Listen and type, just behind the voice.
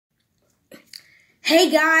Hey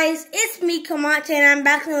guys, it's me, Kamante, and I'm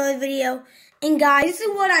back with another video. And guys, this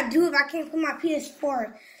is what I do if I can't put my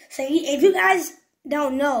PS4. So if you guys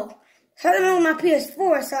don't know, so I'm on my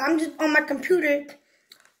PS4, so I'm just on my computer.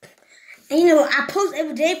 And I post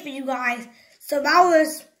every day for you guys. So if I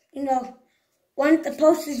was, wanting to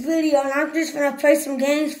post this video, and I'm just gonna play some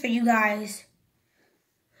games for you guys.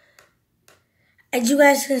 As you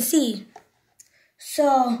guys can see. So,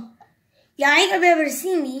 y'all ain't gonna be able to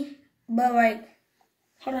see me, but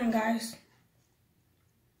hold on, guys.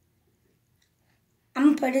 I'm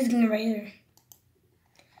gonna play this game right here.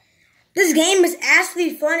 This game is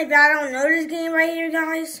actually fun if y'all don't know this game right here,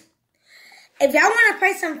 guys. If y'all want to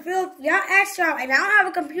play some field, y'all ask y'all. If y'all don't have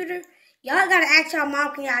a computer, y'all gotta ask y'all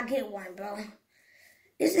mom, can y'all get one, bro?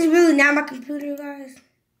 This is really not my computer, guys.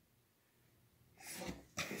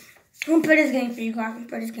 I'm gonna play this game for you guys. I'm gonna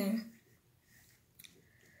play this game.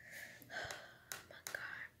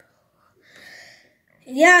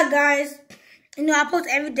 Yeah, guys, I post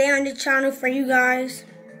every day on the channel for you guys.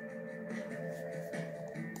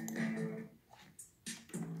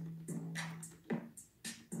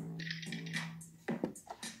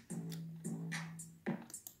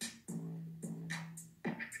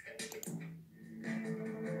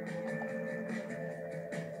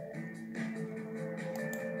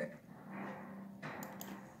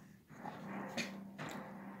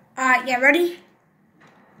 Alright, yeah, ready?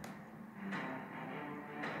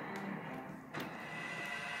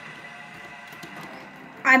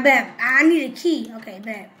 I bet. I need a key. Okay,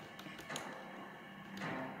 bet.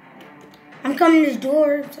 I'm coming to this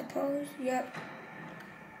door, I suppose. Yep.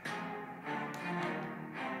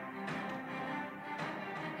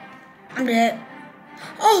 I'm dead.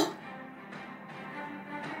 Oh!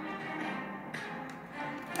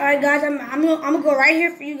 Alright, guys. I'm gonna go right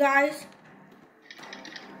here for you guys.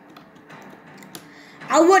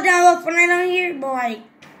 I would download Fortnite on here, but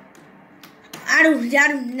I do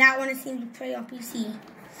not want to see me play on PC.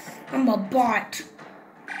 I'm a bot.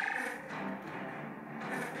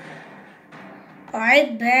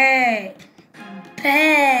 Alright, bad.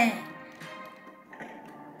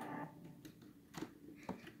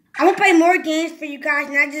 I'm gonna play more games for you guys,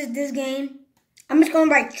 not just this game. I'm just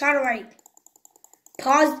gonna try to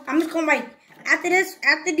pause. I'm just gonna after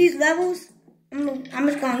these levels, I'm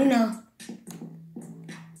just gonna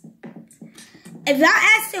If y'all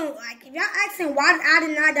asking why I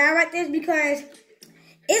did not die like this, because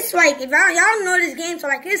it's if y'all know this game, so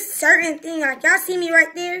it's certain thing, y'all see me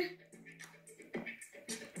right there.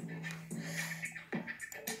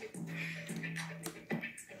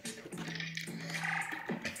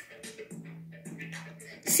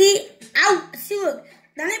 Look,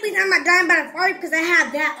 the only reason I'm not dying by the fire because I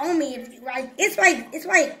have that on me. It's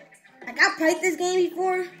I played this game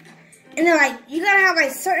before. And then, you gotta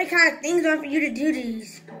have, certain kind of things on for you to do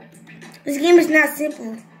these. This game is not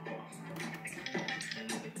simple.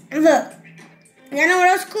 And look, y'all know what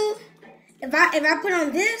else cool? If I put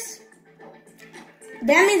on this,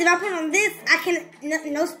 that means if I put on this,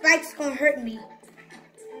 no spikes gonna hurt me.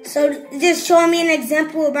 So, just showing me an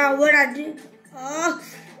example about what I do. Oh,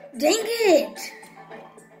 dang it.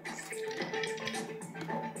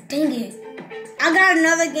 Dang it. I got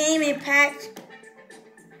another game in packed.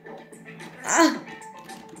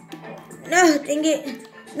 No, dang it.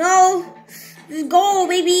 No. Let's go,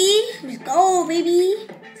 baby. Let's go, baby.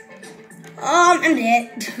 I'm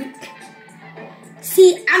dead.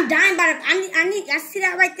 See, I'm dying by I see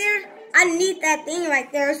that right there? I need that thing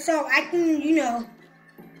right there so I can,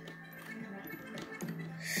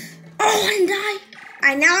 Oh, I didn't die.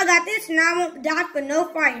 Alright, now I got this, and now I won't die for no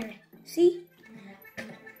fire. See?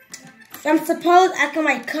 So I'm supposed I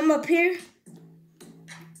can, come up here.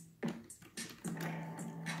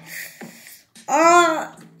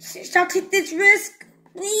 Should I take this risk?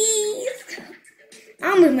 Please.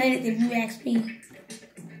 I almost made it if you ask me.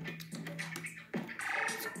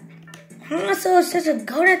 How am I so such a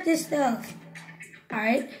goat at this stuff?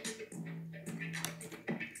 Alright.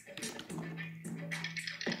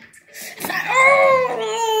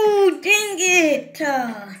 Oh, dang it.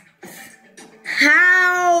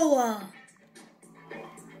 How?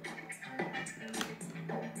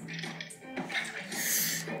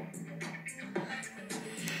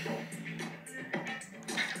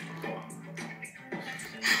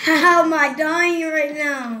 How am I dying right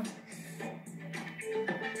now?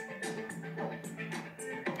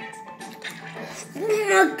 Oh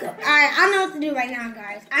my God. I know what to do right now,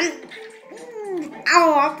 guys. I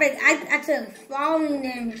took falling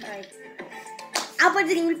damage. I'll play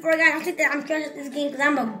the game before, guys. I'm stressed at this game because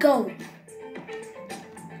I'm a GOAT.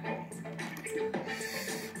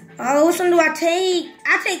 Oh, which one do I take?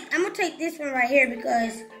 I'm gonna take this one right here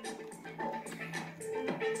because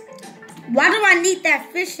why do I need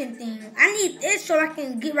that fishing thing? I need this so I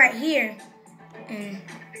can get right here. Gang.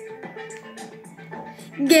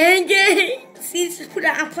 See, just put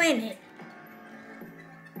out. I'm playing it.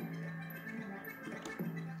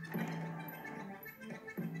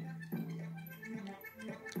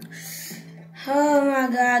 Oh my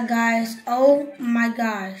god, guys. Oh my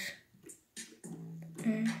gosh.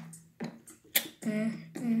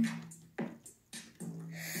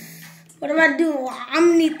 What do I do? I'm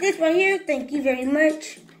gonna need this right here. Thank you very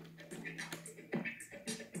much.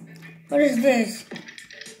 What is this?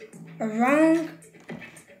 A wrong?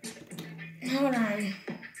 Hold on.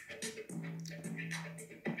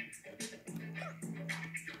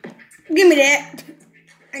 Give me that.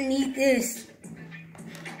 I need this.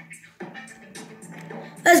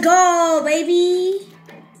 Let's go, baby.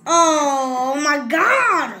 Oh my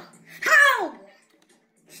god. How?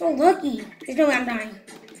 So lucky. There's no way I'm dying.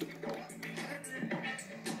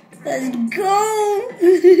 Let's go.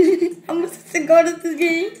 I'm supposed to go to this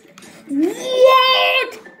game.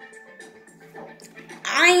 What?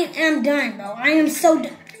 I am done, bro. I am so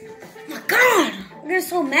done. Oh my god. I'm getting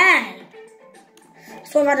so mad.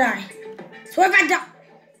 So if I die. So if I die.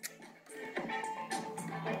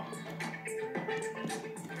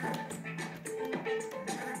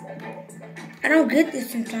 I don't get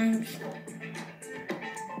this sometimes.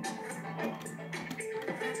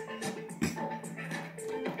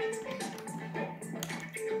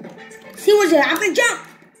 See what's there? I can jump.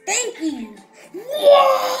 Thank you.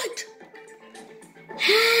 What?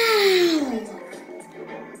 How?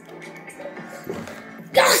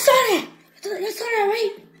 Y'all saw that. Y'all saw that,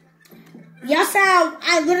 right? Y'all saw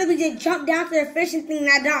I literally just jumped down to the fishing thing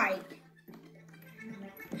and I died.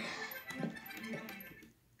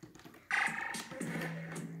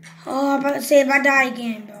 Oh, I'm about to say if I die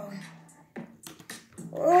again, bro.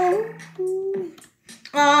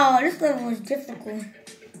 Oh, this level was difficult.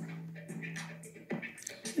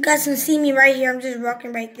 You guys can see me right here. I'm just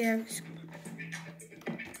rocking right there.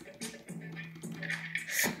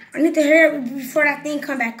 I need to hurry up before that thing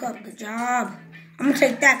come back up. Good job. I'm gonna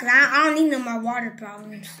take that because I don't need no more water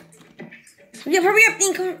problems. Yeah, hurry up,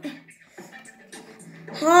 thing come.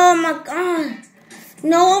 Oh my god.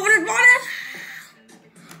 No, over the water.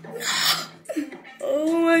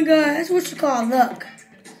 Oh my god, that's what you call luck.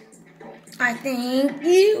 I thank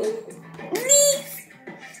you. Please.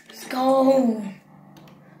 Let's go.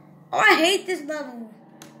 Oh, I hate this level.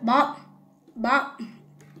 Bop, bop,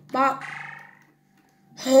 bop.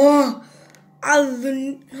 Oh, hold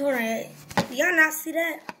on. Do y'all not see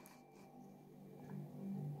that?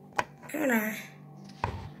 Hold on.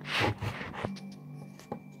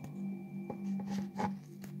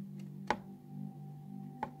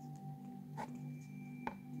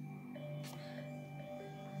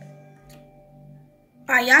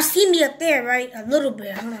 Alright, y'all see me up there, right? A little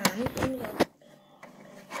bit. Hold on. Let me go.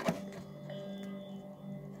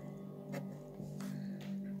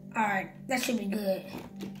 Alright, that should be good.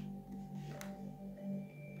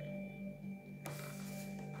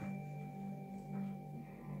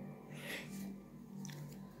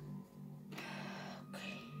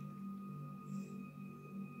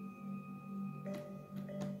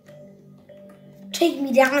 Take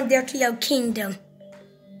me down there to your kingdom.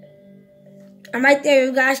 I'm right there,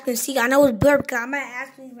 you guys can see. I know it's blurred because I might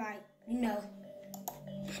actually, like, you know.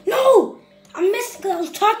 No! I missed it because I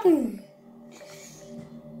was talking.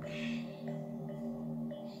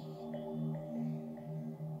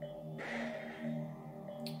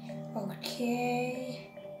 Okay.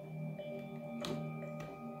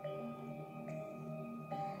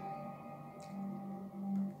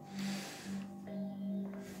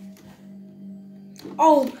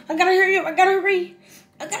 Oh, I gotta hurry up. I gotta hurry.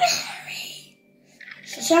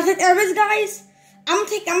 Should I take the airbus, guys? I'm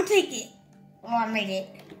gonna take it. Oh, I made it.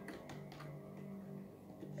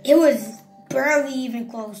 It was barely even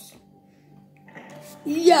close.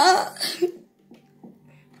 Yeah.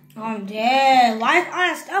 I'm dead. Why is all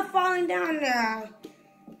that stuff falling down there?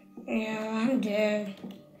 Yeah, I'm dead.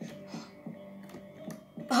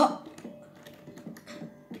 Oh.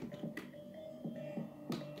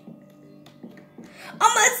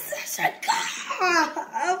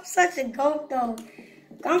 I'm such a goat, though.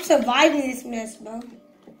 I'm surviving this mess, bro.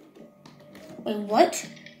 Wait, what?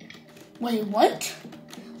 Wait, what?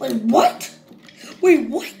 Wait, what? Wait,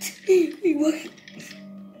 what? Wait, what?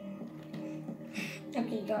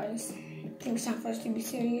 Okay, guys. I think it's time for us to be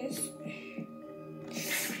serious.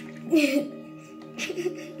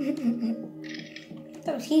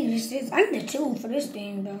 That was huge. I need a tool for this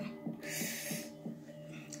thing, though.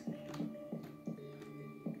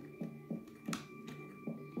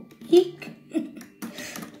 Eek.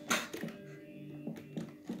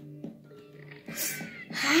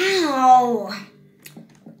 How?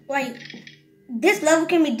 Like, this level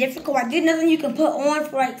can be difficult. Like, there's nothing you can put on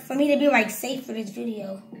for me to be like safe for this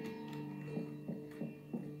video.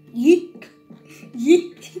 Yeek.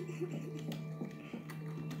 Yeek.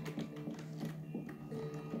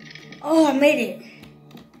 Oh, I made it.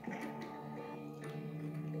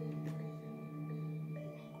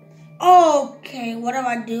 Okay, what do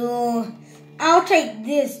I do? I'll take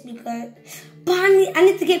this because, but I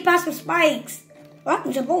need to get past some spikes. Well, I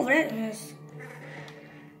can jump over that mess.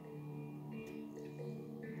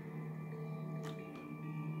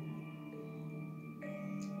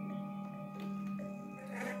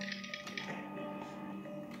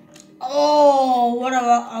 Oh, what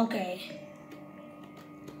about, okay.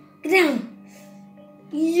 Get down.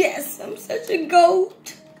 Yes, I'm such a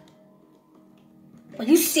goat. Are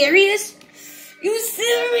you serious? You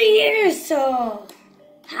serious?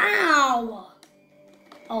 How?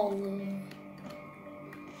 Oh.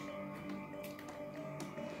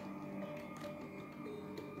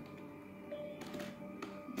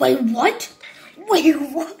 Wait, what? Wait,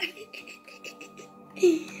 what?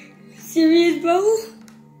 Serious, bro?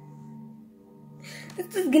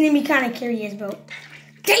 This is getting me kind of curious, bro.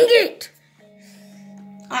 Dang it!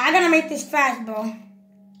 I gotta make this fast, bro.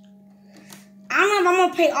 I don't know if I'm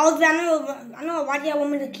gonna play all of that. I know why do y'all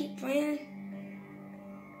want me to keep playing?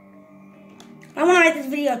 I don't wanna make this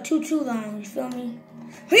video too long, you feel me?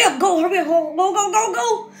 Hurry up, go,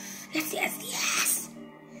 go. Yes.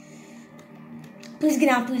 Please get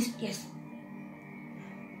out, please, yes.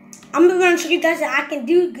 I'm gonna show you guys that I can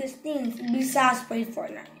do good things besides play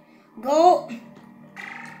Fortnite. Go.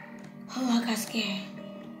 Oh, I got scared.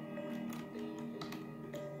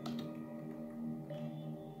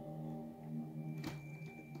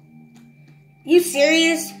 You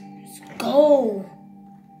serious? Let's go.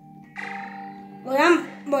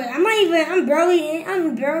 I'm barely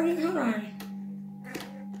in. Hold on.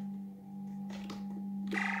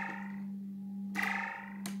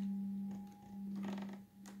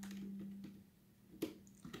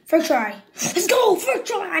 First try. Let's go, first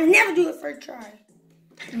try. I never do it first try.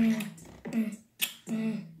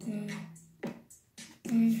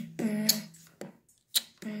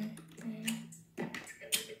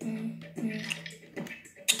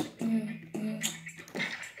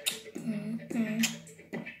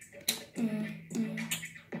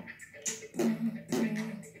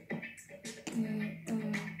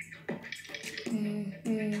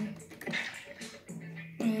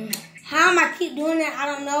 How am I keep doing that? I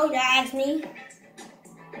don't know. Y'all ask me.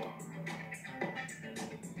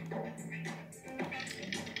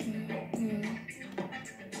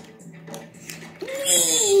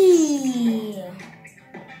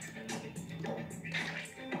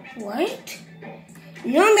 What?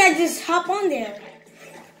 You don't gotta just hop on there.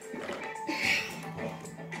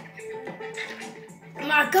 Oh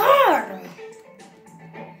my God.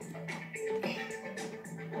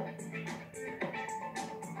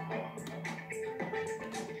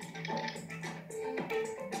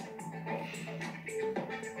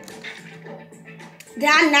 Did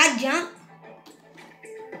I not jump?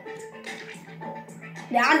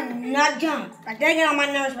 Did I not jump? Like, that got on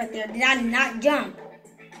my nerves right there. Did I not jump?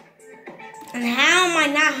 And how am I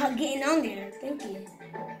not getting on there? Thank you.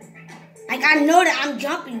 Like, I know that I'm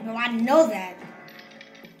jumping, bro. I know that.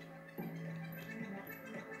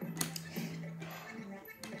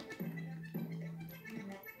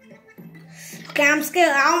 Okay, I'm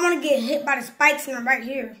scared. I don't want to get hit by the spikes and I'm right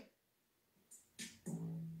here.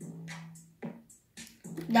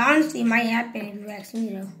 Honestly, it might happen if you ask me,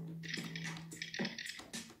 though.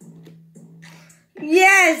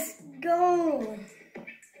 Yes! Go!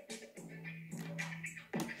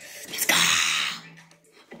 Let's go!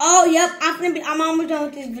 Oh, yep. I'm almost done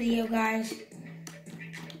with this video, guys.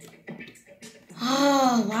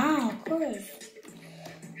 Oh, wow. Of course.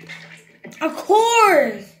 Of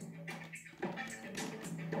course!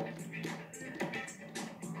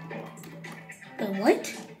 Wait,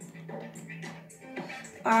 what?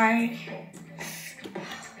 Alright.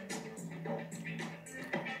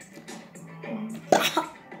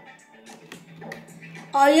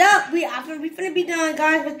 Oh, yep. We finna be done,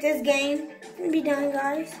 guys, with this game. Finna be done,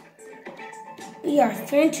 guys. We are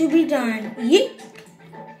finna be done. Yeet.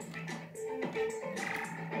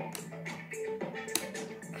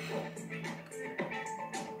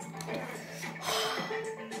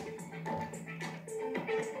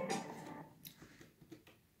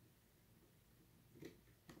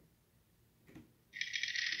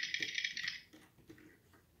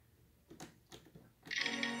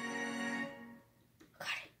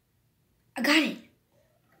 I got it.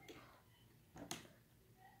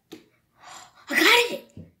 I got it.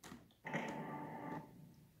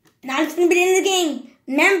 Now it's gonna be the end of the game.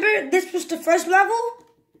 Remember, this was the first level?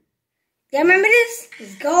 Y'all remember this?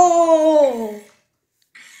 Let's go.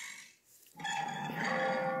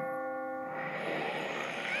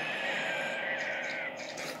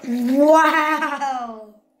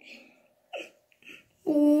 Wow.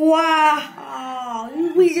 Wow.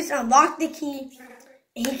 We just unlocked the key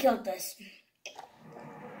and he killed us.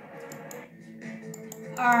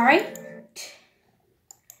 Alright.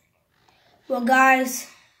 Well, guys,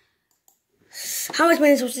 how much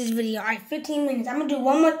minutes was this video? Alright, 15 minutes. I'm going to do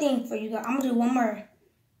one more thing for you guys. I'm going to do one more.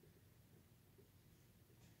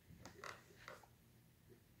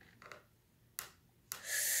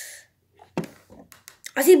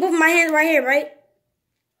 I see both of my hands right here, right?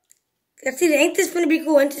 I see that. Ain't this gonna be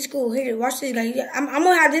cool? Ain't this cool? Here, watch this, guys. I'm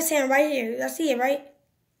gonna have this hand right here. Y'all see it, right?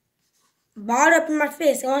 Balled up in my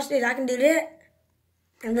fist. Watch this. I can do that.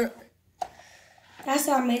 And look. That's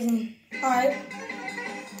so amazing. Alright.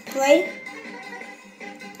 Play.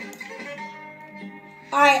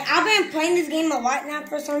 Alright, I've been playing this game a lot now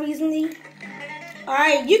for some reason.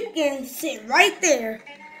 Alright, you can sit right there.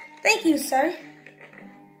 Thank you, sir.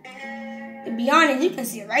 To be honest, you can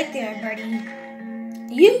sit right there, buddy.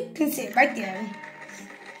 You can sit right there.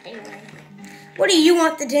 What do you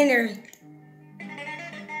want for dinner?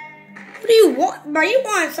 What do you want? Bro, you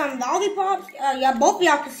want some lollipops? Yeah, both of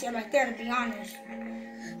y'all can sit right there, to be honest.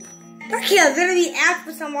 I can't literally ask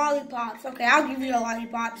for some lollipops. Okay, I'll give you the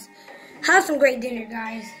lollipops. Have some great dinner,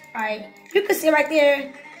 guys. Alright, you can sit right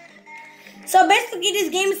there. So basically, this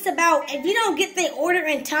game is about, if you don't get the order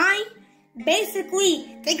in time,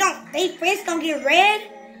 basically, they face gonna get red,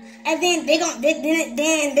 and then they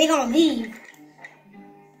gonna leave.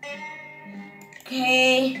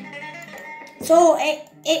 Okay. So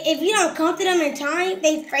if you don't come to them in time,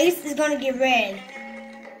 their face is gonna get red.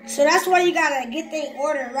 So that's why you gotta get their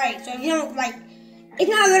order right. So if you don't it's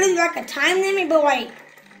not literally like a time limit, but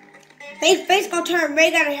their face gonna turn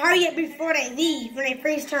red. Gotta hurry up before they leave. When their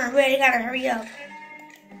face turn red, they gotta hurry up.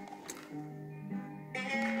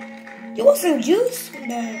 You want some juice?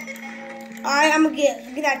 No. Alright, I'm gonna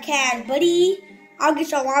get that cash, buddy. I'll get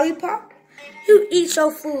your lollipop. You eat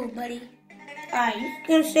your food, buddy. Alright, you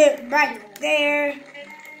can sit right there.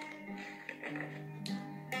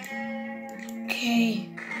 Okay.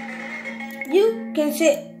 You can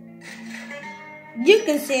sit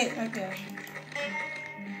right there.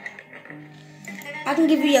 I can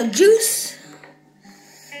give you your juice.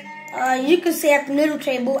 You can sit at the middle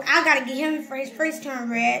table. I gotta get him for his face turn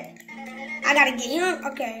red. I gotta get him.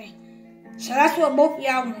 Okay. So that's what both of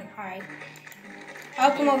y'all want. Alright.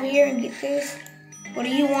 I'll come over here and get this. What do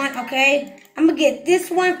you want? Okay. I'm gonna get this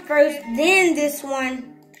one first, then this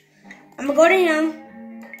one. I'm gonna go to him.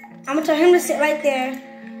 I'm gonna tell him to sit right there.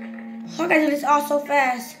 I gotta do this all so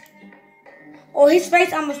fast. Oh, his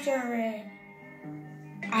face almost turned red.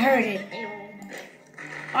 I heard it.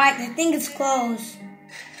 Alright, the thing is closed.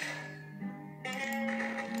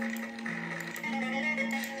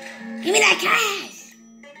 Give me that cash!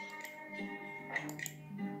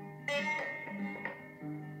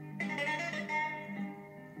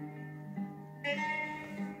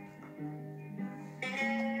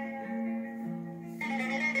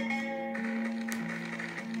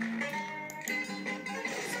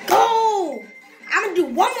 Go! I'm gonna do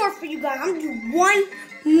one more for you guys. I'm gonna do one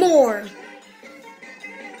more.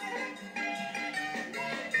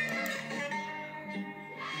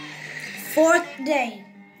 Fourth day.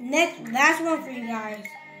 Last one for you guys.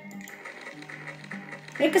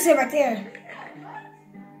 You can sit right there.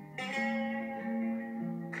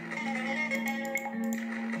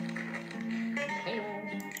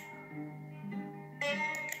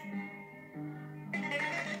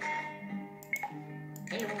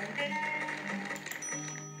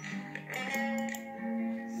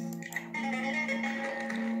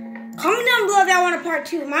 Comment down below if y'all want a part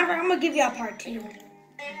 2. Matter of fact, I'm gonna give y'all part 2.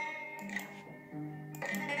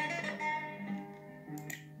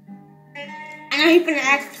 I know he's gonna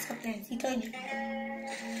ask for something. He told you.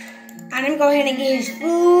 I'm gonna go ahead and get his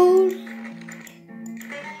food.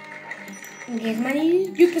 And get his money.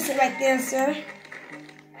 You can sit right there, sir.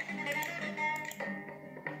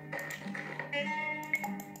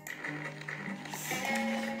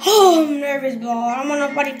 Oh, I'm nervous, bro. I don't want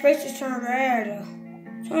nobody's face to turn red.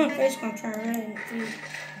 Someone's face gonna turn red.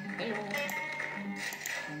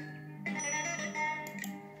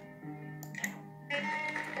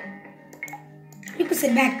 You can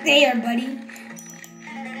sit back there, buddy.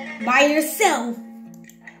 By yourself.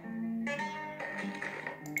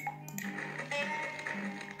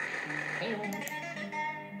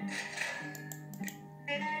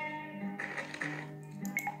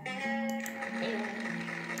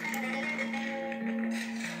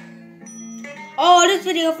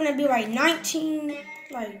 this video gonna be like 19,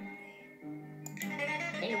 like.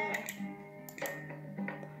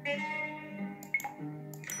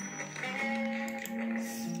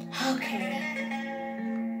 Okay.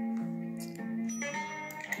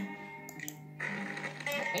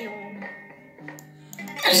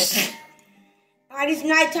 Alright, it's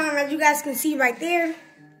nighttime, as you guys can see right there.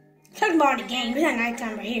 Talking about the game, it's not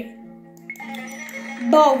nighttime right here.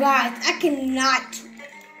 But guys, I cannot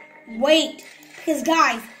wait. Because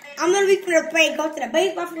guys, I'm gonna be gonna play, go to the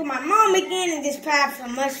baseball field with my mom again and just have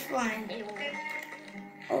some much fun.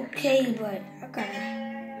 Okay, but okay.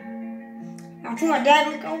 I think my dad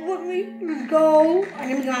would go with me. Let's go. I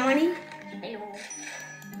need to get my money.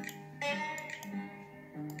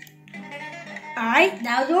 Alright,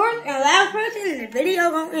 that was yours. And the last person in the video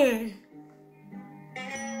gonna end.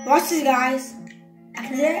 Watch this, guys.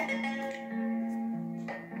 After that,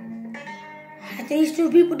 after these two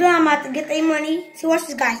people done, I'm about to get their money. So watch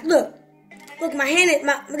this, guys. Look, my hand is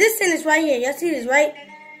this thing is right here. Y'all see this, right?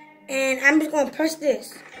 And I'm just gonna press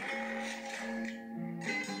this.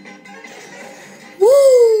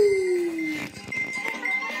 Woo!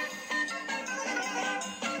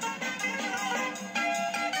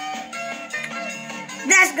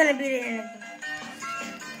 That's gonna be the end of it.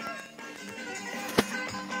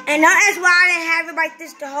 And that's why I didn't have it like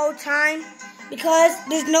this the whole time, because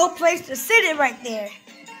there's no place to sit it right there.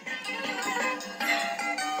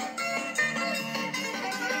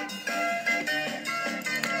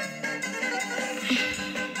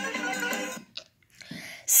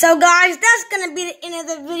 So guys, that's gonna be the end of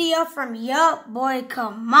the video from your boy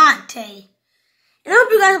Kamante. And I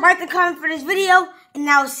hope you guys like and comment for this video, and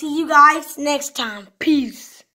I will see you guys next time. Peace.